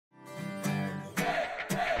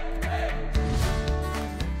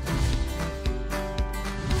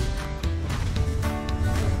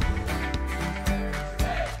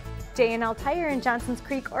J&L Tire in Johnson's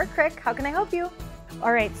Creek or Crick. How can I help you?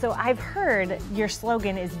 All right, so I've heard your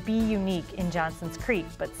slogan is be unique in Johnson's Creek,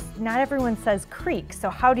 but not everyone says creek, so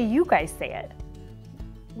how do you guys say it?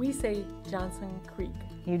 We say Johnson Creek.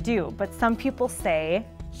 You do, but some people say?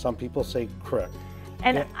 Some people say Crick.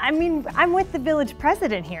 And yeah. I mean, I'm with the village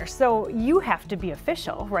president here, so you have to be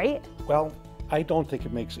official, right? Well, I don't think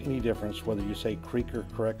it makes any difference whether you say creek or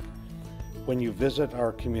crick. When you visit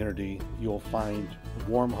our community, you'll find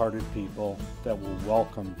warm-hearted people that will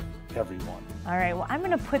welcome everyone. All right, well, I'm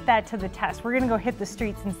gonna put that to the test. We're gonna go hit the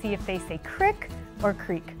streets and see if they say crick or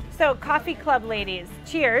creek. So, coffee club ladies,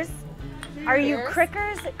 cheers. Are you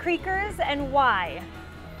crickers, creekers, and why?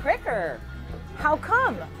 Cricker. How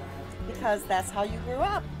come? Because that's how you grew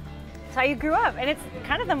up. That's how you grew up, and it's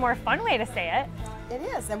kind of the more fun way to say it. It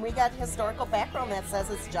is, and we got historical background that says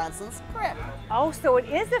it's Johnson's Crick. Oh, so it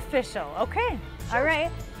is official. Okay, all right.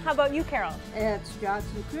 How about you, Carol? It's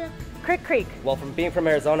Johnson Creek. Crick Creek. Well, from being from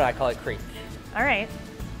Arizona, I call it creek. All right.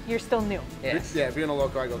 You're still new. Yes. Yeah, being a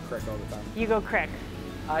local, I go crick all the time. You go crick.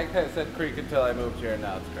 I kind of said creek until I moved here, and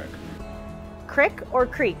now it's crick. Crick or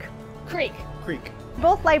creek? Creek. Creek.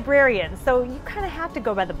 Both librarians, so you kind of have to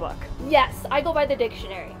go by the book. Yes, I go by the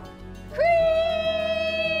dictionary.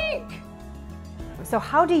 Creek! So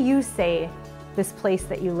how do you say this place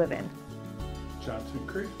that you live in? Johnson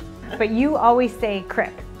Creek. But you always say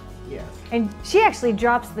crick. Yes. And she actually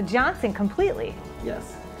drops the Johnson completely.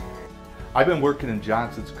 Yes. I've been working in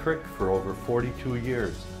Johnson's Creek for over 42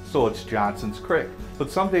 years, so it's Johnson's Creek. But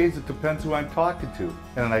some days it depends who I'm talking to,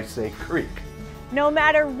 and I say creek. No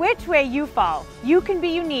matter which way you fall, you can be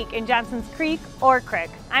unique in Johnson's Creek or Crick.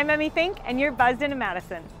 I'm Emmy Fink, and you're Buzzed Into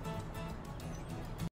Madison.